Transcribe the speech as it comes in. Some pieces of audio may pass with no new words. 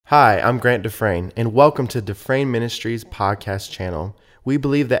Hi, I'm Grant Dufresne, and welcome to Dufresne Ministries podcast channel. We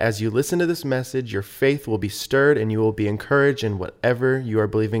believe that as you listen to this message, your faith will be stirred and you will be encouraged in whatever you are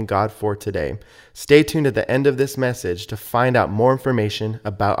believing God for today. Stay tuned at the end of this message to find out more information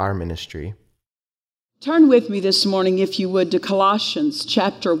about our ministry. Turn with me this morning, if you would, to Colossians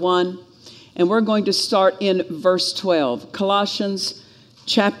chapter 1, and we're going to start in verse 12. Colossians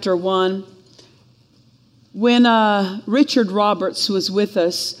chapter 1. When Richard Roberts was with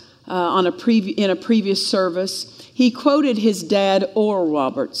us in a previous service, he quoted his dad, Oral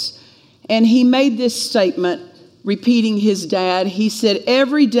Roberts, and he made this statement, repeating his dad. He said,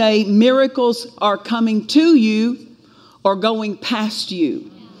 "Every day miracles are coming to you or going past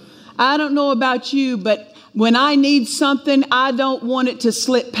you." I don't know about you, but when I need something, I don't want it to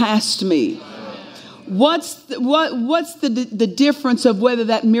slip past me. What's the difference of whether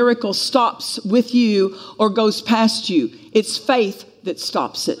that miracle stops with you or goes past you? It's faith that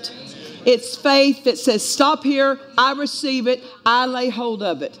stops it. It's faith that says, stop here, I receive it, I lay hold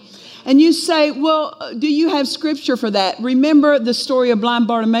of it. And you say, well, do you have scripture for that? Remember the story of blind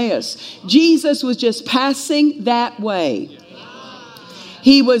Bartimaeus. Jesus was just passing that way.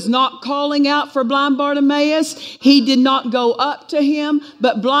 He was not calling out for blind Bartimaeus. He did not go up to him,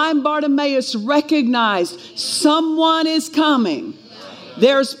 but blind Bartimaeus recognized someone is coming.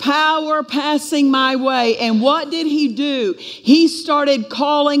 There's power passing my way. And what did he do? He started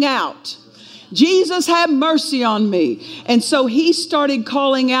calling out, "Jesus, have mercy on me." And so he started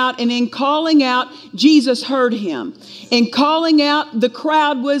calling out, and in calling out, Jesus heard him. In calling out, the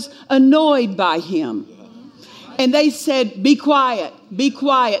crowd was annoyed by him. And they said, "Be quiet, be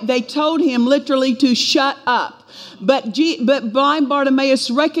quiet." They told him literally to shut up. But blind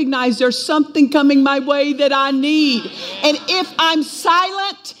Bartimaeus recognized there's something coming my way that I need. And if I'm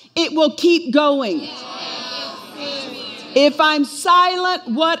silent, it will keep going. If I'm silent,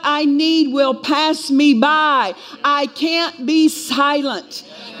 what I need will pass me by. I can't be silent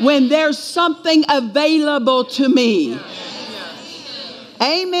when there's something available to me.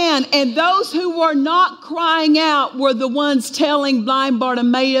 Amen. And those who were not crying out were the ones telling blind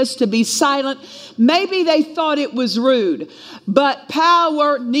Bartimaeus to be silent. Maybe they thought it was rude, but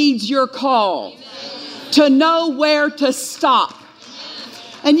power needs your call to know where to stop.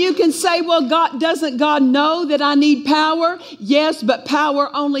 And you can say, well, doesn't God know that I need power? Yes, but power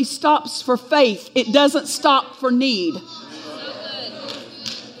only stops for faith. It doesn't stop for need.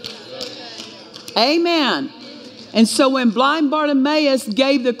 Amen. And so when blind Bartimaeus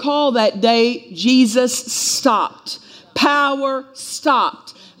gave the call that day, Jesus stopped. Power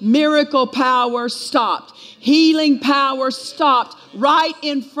stopped. Miracle power stopped. Healing power stopped right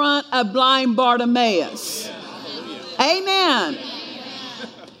in front of blind Bartimaeus. Amen.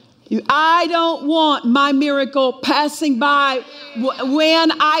 I don't want my miracle passing by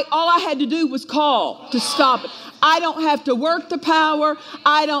when all I had to do was call to stop it. I don't have to work the power.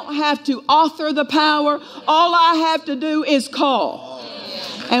 I don't have to author the power. All I have to do is call.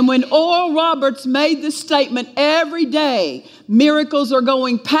 And when Oral Roberts made the statement, every day miracles are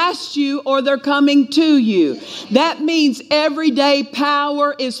going past you or they're coming to you, that means every day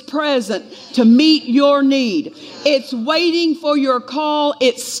power is present to meet your need. It's waiting for your call.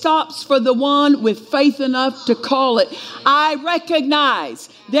 It stops for the one with faith enough to call it. I recognize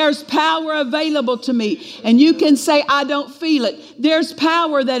there's power available to me. And you can say, I don't feel it. There's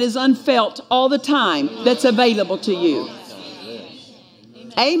power that is unfelt all the time that's available to you.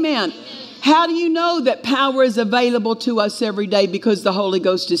 Amen. How do you know that power is available to us every day? Because the Holy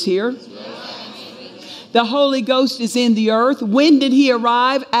Ghost is here. The Holy Ghost is in the earth. When did he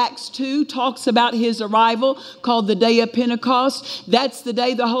arrive? Acts 2 talks about his arrival, called the day of Pentecost. That's the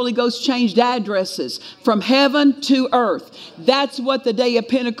day the Holy Ghost changed addresses from heaven to earth. That's what the day of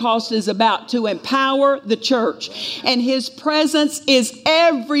Pentecost is about, to empower the church. And his presence is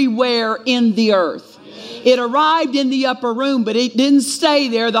everywhere in the earth. It arrived in the upper room, but it didn't stay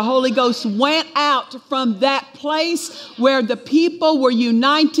there. The Holy Ghost went out from that place where the people were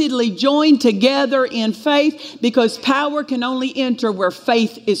unitedly joined together in faith, because power can only enter where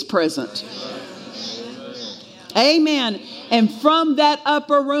faith is present. Amen. And from that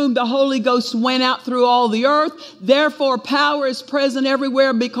upper room, the Holy Ghost went out through all the earth. Therefore, power is present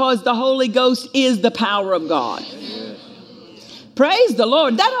everywhere because the Holy Ghost is the power of God. Praise the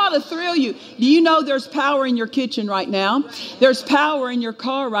Lord. That ought to thrill you. Do you know there's power in your kitchen right now? There's power in your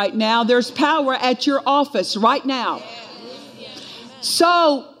car right now. There's power at your office right now.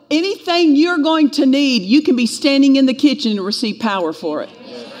 So anything you're going to need, you can be standing in the kitchen and receive power for it.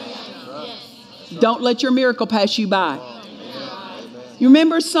 Don't let your miracle pass you by. You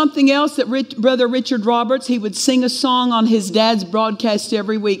remember something else that Brother Richard Roberts, he would sing a song on his dad's broadcast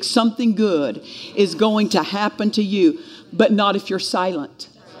every week. Something good is going to happen to you, but not if you're silent.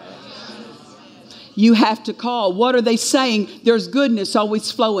 You have to call. What are they saying? There's goodness always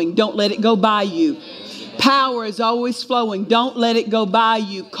flowing. Don't let it go by you. Power is always flowing. Don't let it go by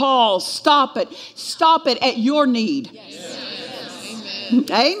you. Call. Stop it. Stop it at your need.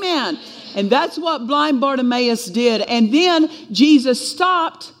 Amen. And that's what blind Bartimaeus did. And then Jesus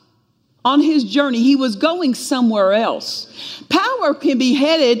stopped on his journey. He was going somewhere else. Power can be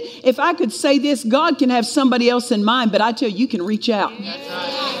headed, if I could say this, God can have somebody else in mind, but I tell you can reach out.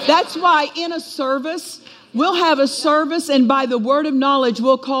 That's why in a service, we'll have a service, and by the word of knowledge,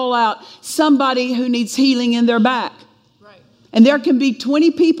 we'll call out somebody who needs healing in their back. And there can be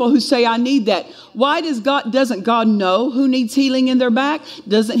 20 people who say, I need that. Why doesn't God know who needs healing in their back?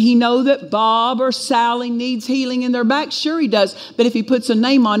 Doesn't he know that Bob or Sally needs healing in their back? Sure he does. But if he puts a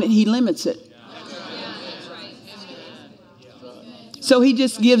name on it, he limits it. So he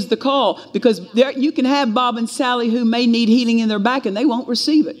just gives the call, because you can have Bob and Sally who may need healing in their back and they won't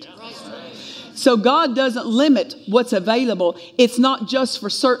receive it. So God doesn't limit what's available. It's not just for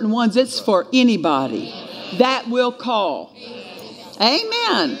certain ones. It's for anybody that will call.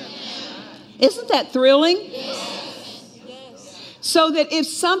 Amen. Isn't that thrilling? So that if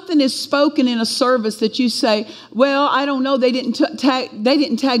something is spoken in a service that you say, well, I don't know, they didn't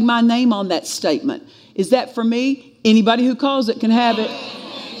tag my name on that statement. Is that for me? Anybody who calls it can have it.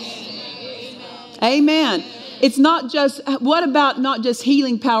 Amen. It's not just, what about not just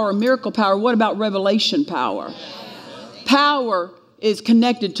healing power, miracle power? What about revelation power? Power is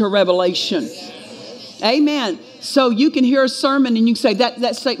connected to revelation. Amen. So you can hear a sermon and you can say,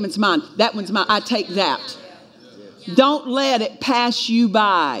 that statement's mine. That one's mine. I take that. Don't let it pass you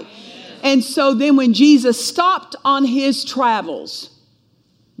by. And so then when Jesus stopped on his travels,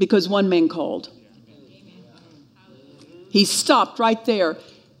 because one man called, he stopped right there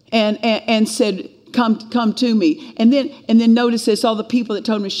and said, come to me. And then notice this, all the people that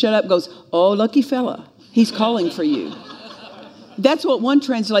told him to shut up goes, oh, lucky fella, he's calling for you. That's what one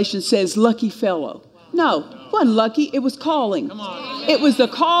translation says, lucky fellow. No, it wasn't lucky. It was calling. It was the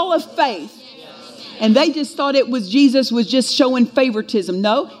call of faith. And they just thought Jesus was just showing favoritism.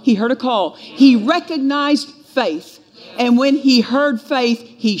 No, he heard a call. He recognized faith. And when he heard faith,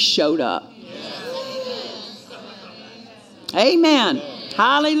 he showed up. Amen.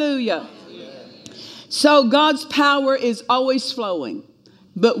 Hallelujah. So God's power is always flowing.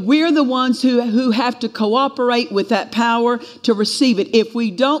 But we're the ones who have to cooperate with that power to receive it. If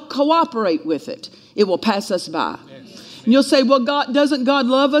we don't cooperate with it, it will pass us by. And you'll say, well, doesn't God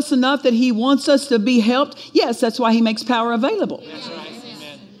love us enough that he wants us to be helped? Yes, that's why he makes power available.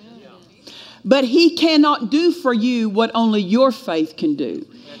 But he cannot do for you what only your faith can do.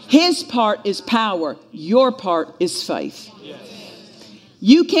 His part is power. Your part is faith.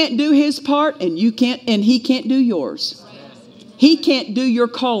 You can't do his part, and he can't do yours. He can't do your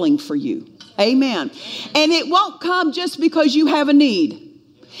calling for you. Amen. And it won't come just because you have a need.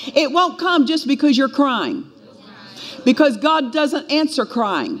 It won't come just because you're crying. Because God doesn't answer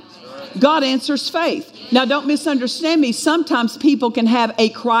crying. God answers faith. Now, don't misunderstand me. Sometimes people can have a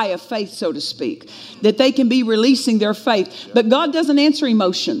cry of faith, so to speak, that they can be releasing their faith. But God doesn't answer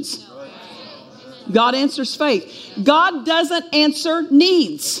emotions. God answers faith. God doesn't answer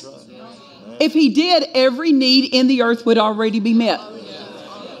needs. If he did, every need in the earth would already be met.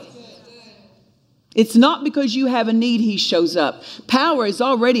 It's not because you have a need he shows up. Power is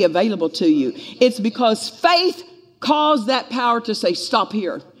already available to you. It's because faith caused that power to say, stop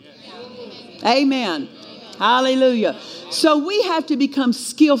here. Amen. Hallelujah. So we have to become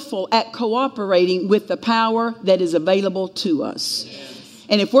skillful at cooperating with the power that is available to us.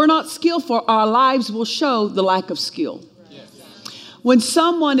 And if we're not skillful, our lives will show the lack of skill. When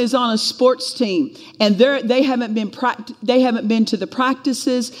someone is on a sports team and they haven't been to the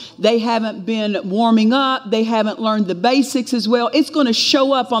practices, they haven't been warming up, they haven't learned the basics as well, it's going to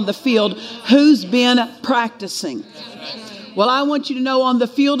show up on the field who's been practicing. Well, I want you to know on the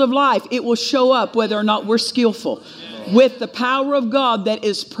field of life, it will show up whether or not we're skillful with the power of God that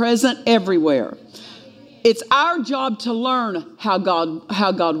is present everywhere. It's our job to learn how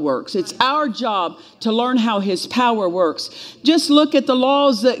God works. It's our job to learn how his power works. Just look at the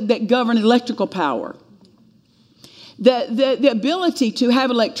laws that govern electrical power. The ability to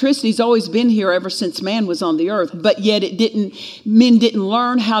have electricity has always been here ever since man was on the earth, but yet men didn't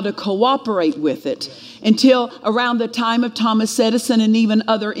learn how to cooperate with it until around the time of Thomas Edison and even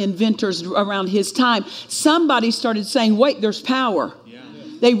other inventors around his time. Somebody started saying, wait, there's power.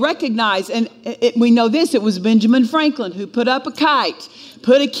 they recognized, and we know this, it was Benjamin Franklin who put up a kite,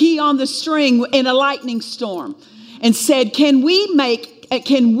 put a key on the string in a lightning storm, and said, can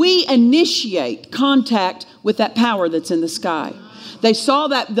we initiate contact with that power that's in the sky? They saw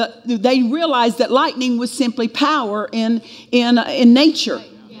that, they realized that lightning was simply power in nature.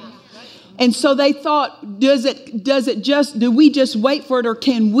 And so they thought, do we just wait for it, or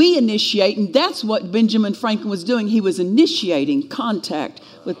can we initiate? And that's what Benjamin Franklin was doing. He was initiating contact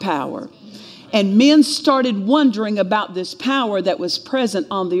with power. And men started wondering about this power that was present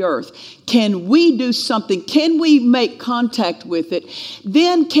on the earth. Can we do something? Can we make contact with it?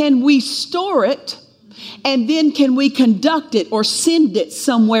 Then can we store it? And then can we conduct it or send it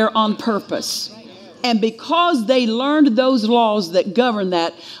somewhere on purpose? And because they learned those laws that govern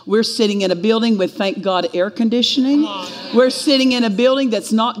that, we're sitting in a building with, thank God, air conditioning. We're sitting in a building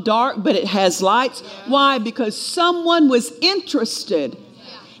that's not dark, but it has lights. Why? Because someone was interested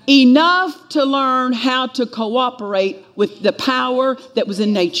enough to learn how to cooperate with the power that was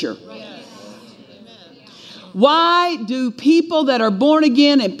in nature. Why do people that are born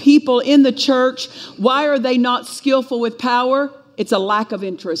again and people in the church, why are they not skillful with power? It's a lack of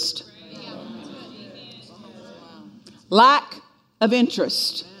interest. Lack of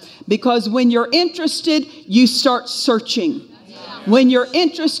interest. Because when you're interested, you start searching. When you're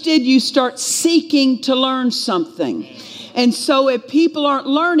interested, you start seeking to learn something. And so if people aren't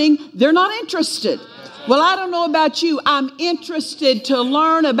learning, they're not interested. Well, I don't know about you. I'm interested to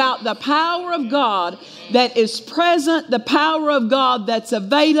learn about the power of God that is present, the power of God that's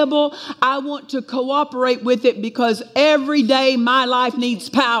available. I want to cooperate with it because every day my life needs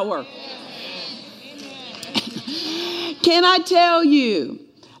power. Can I tell you,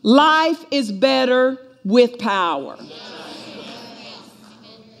 life is better with power.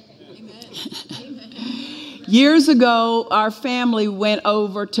 Years ago, our family went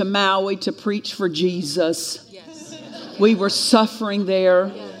over to Maui to preach for Jesus. We were suffering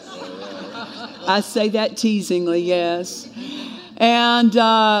there. I say that teasingly, yes. And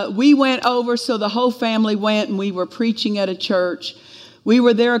we went over, so the whole family went, and we were preaching at a church. We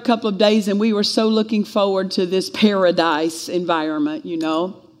were there a couple of days, and we were so looking forward to this paradise environment, you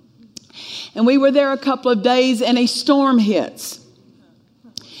know. And we were there a couple of days, and a storm hits.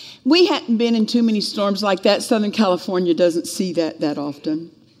 We hadn't been in too many storms like that. Southern California doesn't see that often.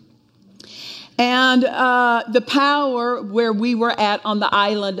 And the power where we were at on the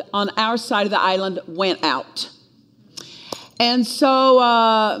island, on our side of the island, went out. And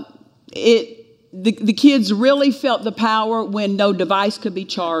so the kids really felt the power when no device could be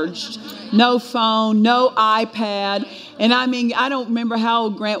charged, no phone, no iPad. And I mean, I don't remember how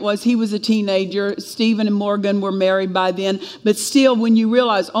old Grant was. He was a teenager. Stephen and Morgan were married by then. But still, when you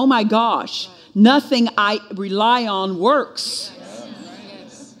realize, oh my gosh, nothing I rely on works.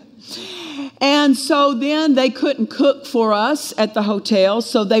 And so then they couldn't cook for us at the hotel,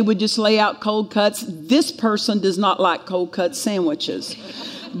 so they would just lay out cold cuts. This person does not like cold cut sandwiches.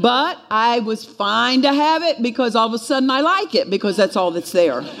 But I was fine to have it because all of a sudden I like it because that's all that's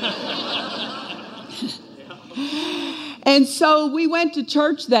there. And so we went to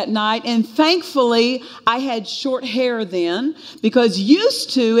church that night, and thankfully I had short hair then, because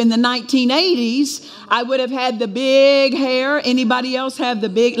used to in the 1980s, I would have had the big hair. Anybody else have the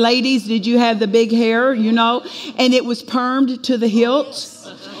big, ladies, did you have the big hair, you know? And it was permed to the hilt.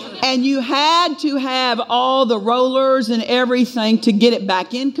 And you had to have all the rollers and everything to get it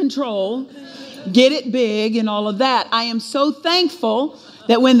back in control, get it big and all of that. I am so thankful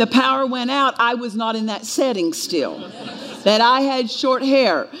that when the power went out, I was not in that setting still, that I had short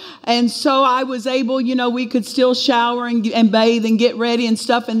hair. And so I was able, you know, we could still shower and bathe and get ready and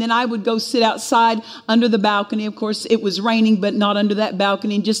stuff. And then I would go sit outside under the balcony. Of course, it was raining, but not under that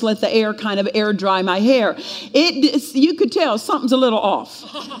balcony, and just let the air kind of air dry my hair. You could tell something's a little off.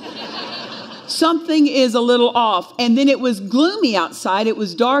 Something is a little off. And then it was gloomy outside. It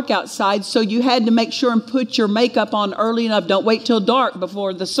was dark outside. So you had to make sure and put your makeup on early enough. Don't wait till dark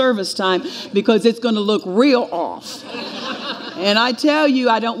before the service time, because it's going to look real off. And I tell you,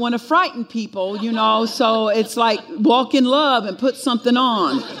 I don't want to frighten people, you know, so it's like walk in love and put something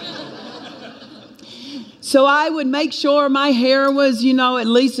on. So I would make sure my hair was, you know, at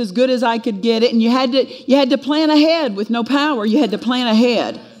least as good as I could get it. And you had to plan ahead with no power. You had to plan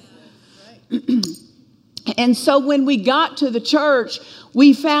ahead. And so when we got to the church,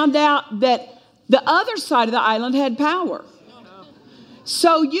 we found out that the other side of the island had power.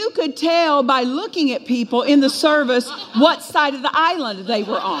 So you could tell by looking at people in the service what side of the island they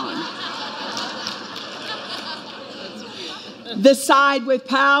were on. The side with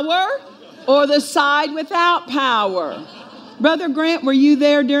power or the side without power. Brother Grant, were you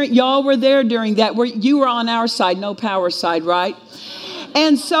there y'all were there during that? You were on our side, no power side, right?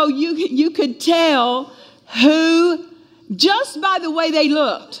 And so you could tell who, just by the way they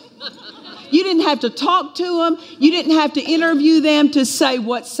looked. You didn't have to talk to them. You didn't have to interview them to say,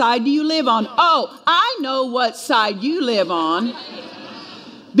 what side do you live on? Oh, I know what side you live on.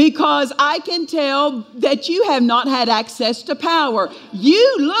 Because I can tell that you have not had access to power.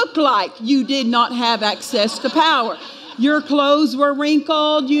 You look like you did not have access to power. Your clothes were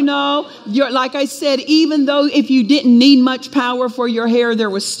wrinkled, like I said, even though if you didn't need much power for your hair, there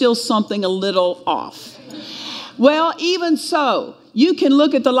was still something a little off. Well, even so, you can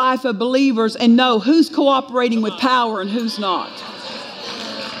look at the life of believers and know who's cooperating with power and who's not.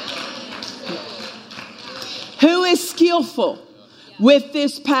 Who is skillful with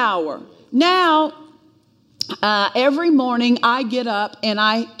this power? Now, every morning I get up and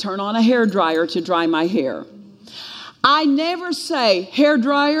I turn on a hairdryer to dry my hair. I never say,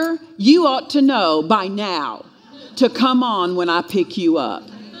 hairdryer, you ought to know by now to come on when I pick you up.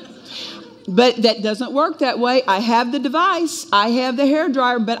 But that doesn't work that way. I have the device, I have the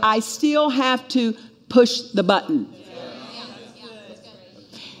hairdryer, but I still have to push the button.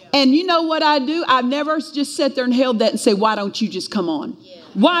 And you know what I do? I've never just sat there and held that and say, why don't you just come on?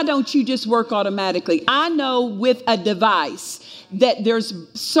 Why don't you just work automatically? I know with a device that there's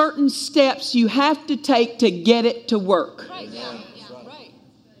certain steps you have to take to get it to work.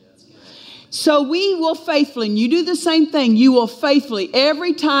 So we will faithfully, and you do the same thing, you will faithfully,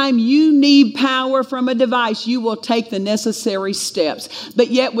 every time you need power from a device, you will take the necessary steps. But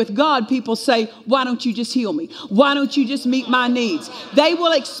yet with God, people say, why don't you just heal me? Why don't you just meet my needs? They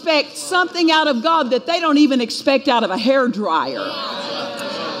will expect something out of God that they don't even expect out of a hairdryer.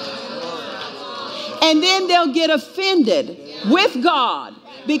 And then they'll get offended with God.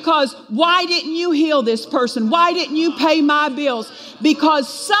 Because why didn't you heal this person? Why didn't you pay my bills?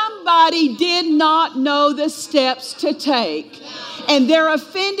 Because somebody did not know the steps to take. And they're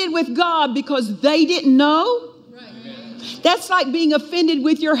offended with God because they didn't know. That's like being offended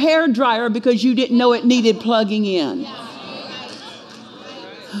with your hairdryer because you didn't know it needed plugging in.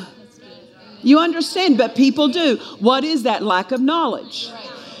 You understand? But people do. What is that? Lack of knowledge.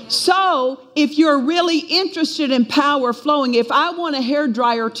 So if you're really interested in power flowing, if I want a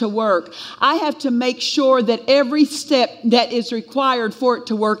hairdryer to work, I have to make sure that every step that is required for it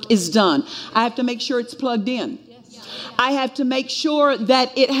to work is done. I have to make sure it's plugged in. I have to make sure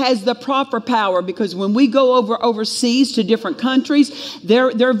that it has the proper power, because when we go overseas to different countries,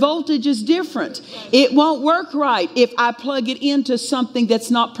 their voltage is different. It won't work right if I plug it into something that's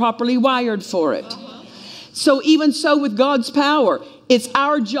not properly wired for it. So even so with God's power, it's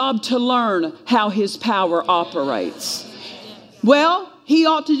our job to learn how His power operates. Well, He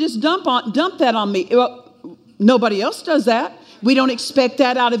ought to just dump that on me. Well, nobody else does that. We don't expect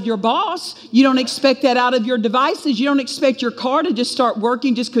that out of your boss. You don't expect that out of your devices. You don't expect your car to just start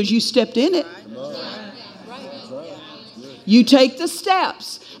working just because you stepped in it. You take the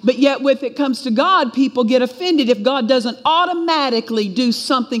steps. But yet when it comes to God, people get offended if God doesn't automatically do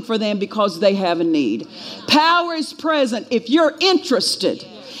something for them because they have a need. Power is present. If you're interested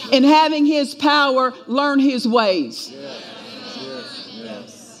in having His power, learn His ways.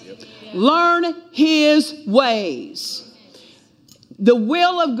 Learn His ways. The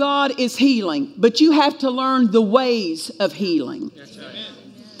will of God is healing, but you have to learn the ways of healing.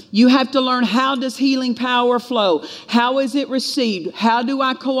 You have to learn, how does healing power flow? How is it received? How do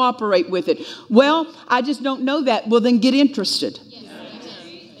I cooperate with it? Well, I just don't know that. Well, then get interested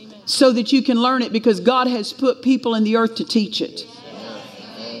so that you can learn it, because God has put people in the earth to teach it.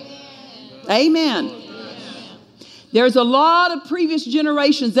 Amen. There's a lot of previous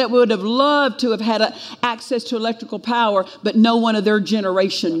generations that would have loved to have had access to electrical power, but no one of their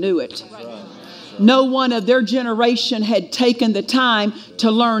generation knew it. No one of their generation had taken the time to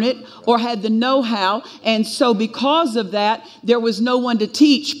learn it or had the know-how. And so because of that, there was no one to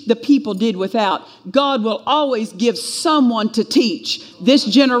teach. The people did without. God will always give someone to teach this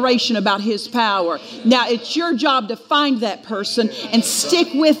generation about His power. Now, it's your job to find that person and stick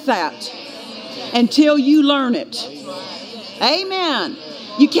with that until you learn it. Amen.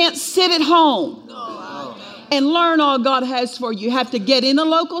 You can't sit at home and learn all God has for you. You have to get in a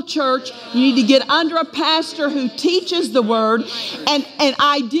local church. You need to get under a pastor who teaches the word, and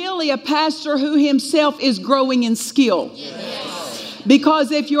ideally a pastor who himself is growing in skill.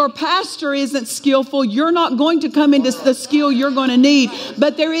 Because if your pastor isn't skillful, you're not going to come into the skill you're going to need.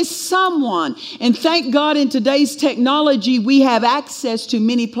 But there is someone, and thank God in today's technology, we have access to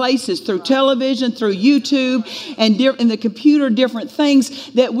many places through television, through YouTube, and in the computer, different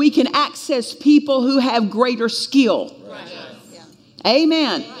things that we can access people who have greater skill.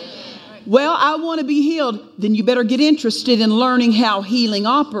 Amen. Well, I want to be healed. Then you better get interested in learning how healing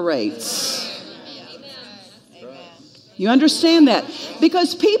operates. You understand that?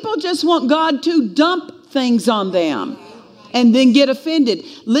 Because people just want God to dump things on them and then get offended.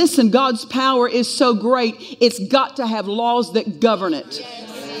 Listen, God's power is so great, it's got to have laws that govern it.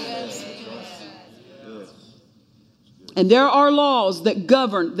 And there are laws that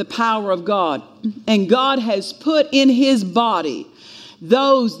govern the power of God. And God has put in His body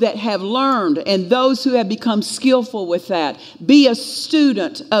those that have learned and those who have become skillful with that. Be a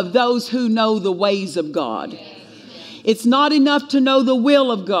student of those who know the ways of God. It's not enough to know the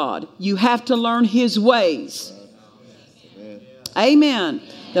will of God. You have to learn His ways. Amen.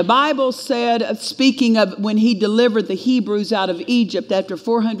 The Bible said, speaking of when He delivered the Hebrews out of Egypt after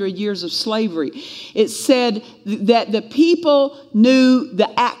 400 years of slavery, it said that the people knew the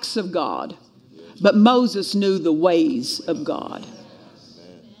acts of God, but Moses knew the ways of God.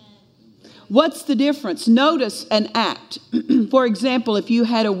 What's the difference? Notice an act. For example, if you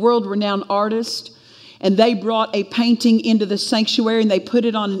had a world-renowned artist and they brought a painting into the sanctuary and they put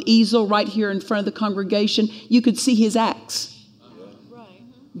it on an easel right here in front of the congregation, you could see his acts.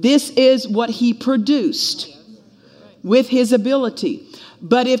 This is what he produced with his ability.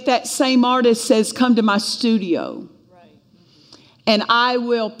 But if that same artist says, come to my studio and I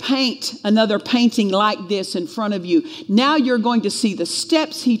will paint another painting like this in front of you, now you're going to see the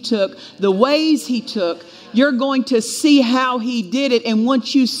steps he took, the ways he took. You're going to see how he did it. And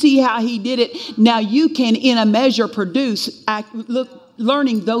once you see how he did it, now you can, in a measure, produce,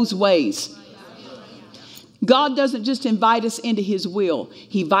 learning those ways. God doesn't just invite us into His will.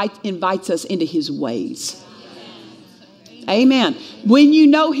 He invites us into His ways. Amen. When you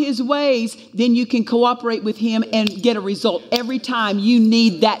know His ways, then you can cooperate with Him and get a result. Every time you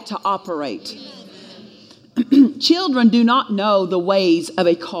need that to operate. Children do not know the ways of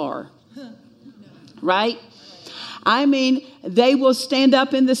a car. Right? I mean, they will stand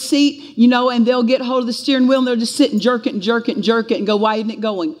up in the seat, and they'll get hold of the steering wheel and they'll just sit and jerk it and jerk it and jerk it and go, why isn't it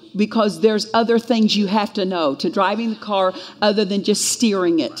going? Because there's other things you have to know to driving the car other than just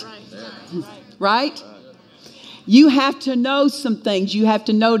steering it. Right? You have to know some things. You have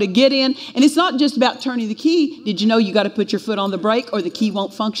to know to get in. And it's not just about turning the key. Did you know you got to put your foot on the brake or the key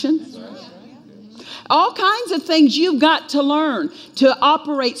won't function? All kinds of things you've got to learn to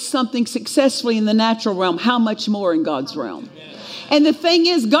operate something successfully in the natural realm. How much more in God's realm? And the thing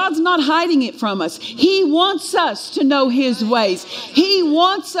is, God's not hiding it from us. He wants us to know His ways. He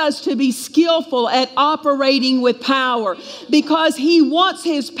wants us to be skillful at operating with power because He wants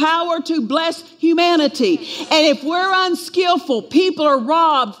His power to bless humanity. And if we're unskillful, people are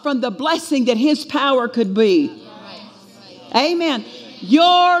robbed from the blessing that His power could be. Amen.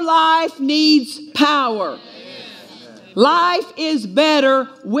 Your life needs power. Life is better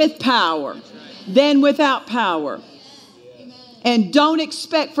with power than without power. And don't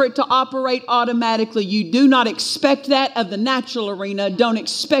expect for it to operate automatically. You do not expect that of the natural arena. Don't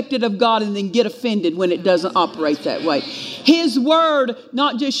expect it of God and then get offended when it doesn't operate that way. His word,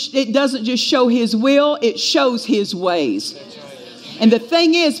 it doesn't just show His will, it shows His ways. And the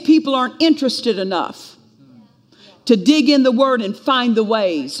thing is, people aren't interested enough to dig in the word and find the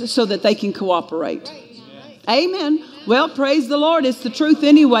ways so that they can cooperate. Amen. Well, praise the Lord. It's the truth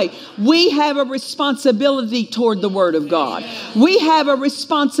anyway. We have a responsibility toward the word of God. We have a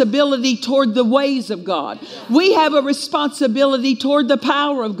responsibility toward the ways of God. We have a responsibility toward the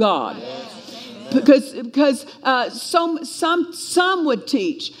power of God. Because some would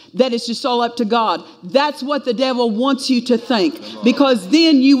teach that it's just all up to God. That's what the devil wants you to think, because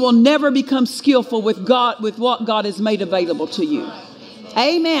then you will never become skillful with God, with what God has made available to you.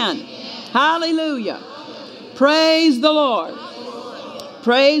 Amen. Hallelujah. Praise the Lord.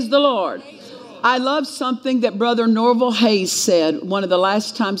 Praise the Lord. I love something that Brother Norval Hayes said one of the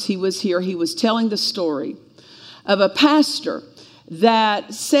last times he was here. He was telling the story of a pastor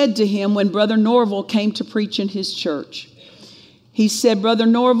that said to him when Brother Norval came to preach in his church. He said, Brother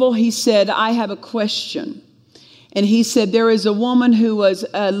Norval, he said, I have a question. And he said, there is a woman who was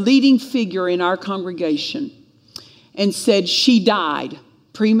a leading figure in our congregation and said she died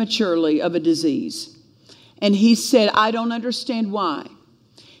prematurely of a disease. And he said, I don't understand why.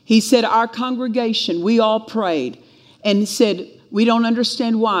 He said, our congregation, we all prayed and said, we don't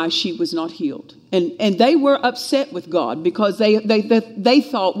understand why she was not healed. And they were upset with God because they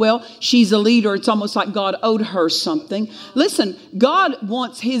thought, well, she's a leader. It's almost like God owed her something. Listen, God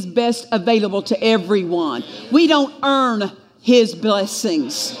wants His best available to everyone. We don't earn His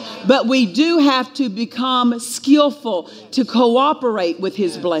blessings. But we do have to become skillful to cooperate with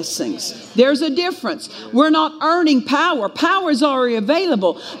His blessings. There's a difference. We're not earning power. Power is already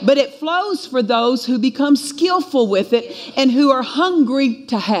available, but it flows for those who become skillful with it and who are hungry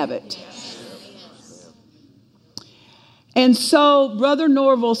to have it. And so Brother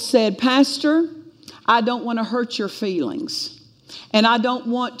Norval said, Pastor, I don't want to hurt your feelings. And I don't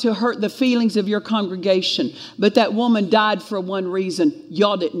want to hurt the feelings of your congregation. But that woman died for one reason.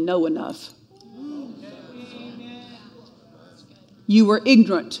 Y'all didn't know enough. You were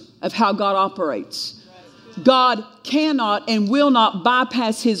ignorant of how God operates. God cannot and will not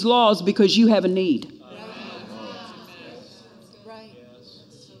bypass His laws because you have a need.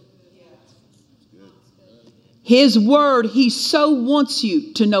 His word, He so wants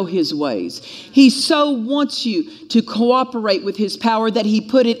you to know His ways. He so wants you to cooperate with His power that He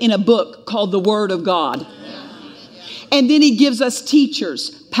put it in a book called the Word of God. And then He gives us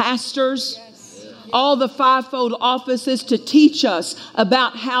teachers, pastors, all the fivefold offices to teach us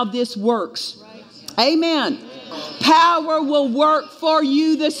about how this works. Amen. Power will work for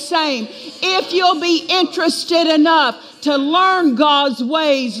you the same if you'll be interested enough to learn God's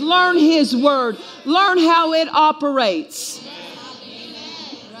ways, learn His word, learn how it operates.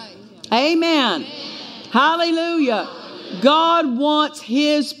 Amen. Hallelujah. God wants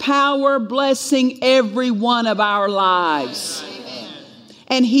His power blessing every one of our lives.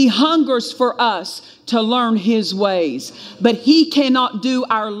 And He hungers for us to learn His ways. But He cannot do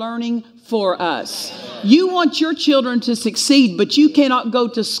our learning for us. You want your children to succeed, but you cannot go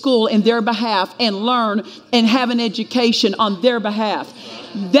to school in their behalf and learn and have an education on their behalf.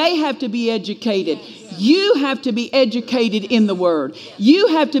 They have to be educated. You have to be educated in the Word. You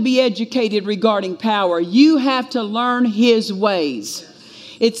have to be educated regarding power. You have to learn His ways.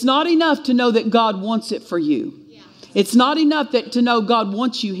 It's not enough to know that God wants it for you. It's not enough to know God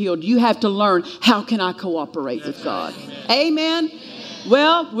wants you healed. You have to learn, how can I cooperate with God? Amen.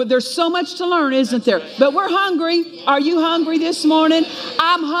 Well, there's so much to learn, isn't there? But we're hungry. Are you hungry this morning?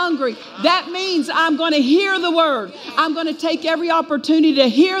 I'm hungry. That means I'm going to hear the Word. I'm going to take every opportunity to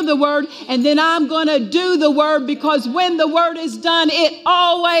hear the Word, and then I'm going to do the Word, because when the Word is done, it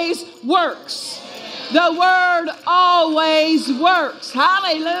always works. The Word always works.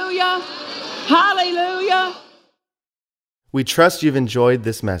 Hallelujah. Hallelujah. We trust you've enjoyed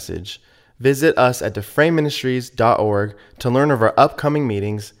this message. Visit us at DufresneMinistries.org to learn of our upcoming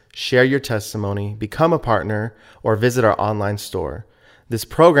meetings, share your testimony, become a partner, or visit our online store. This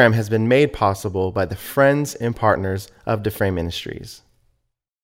program has been made possible by the friends and partners of Dufresne Ministries.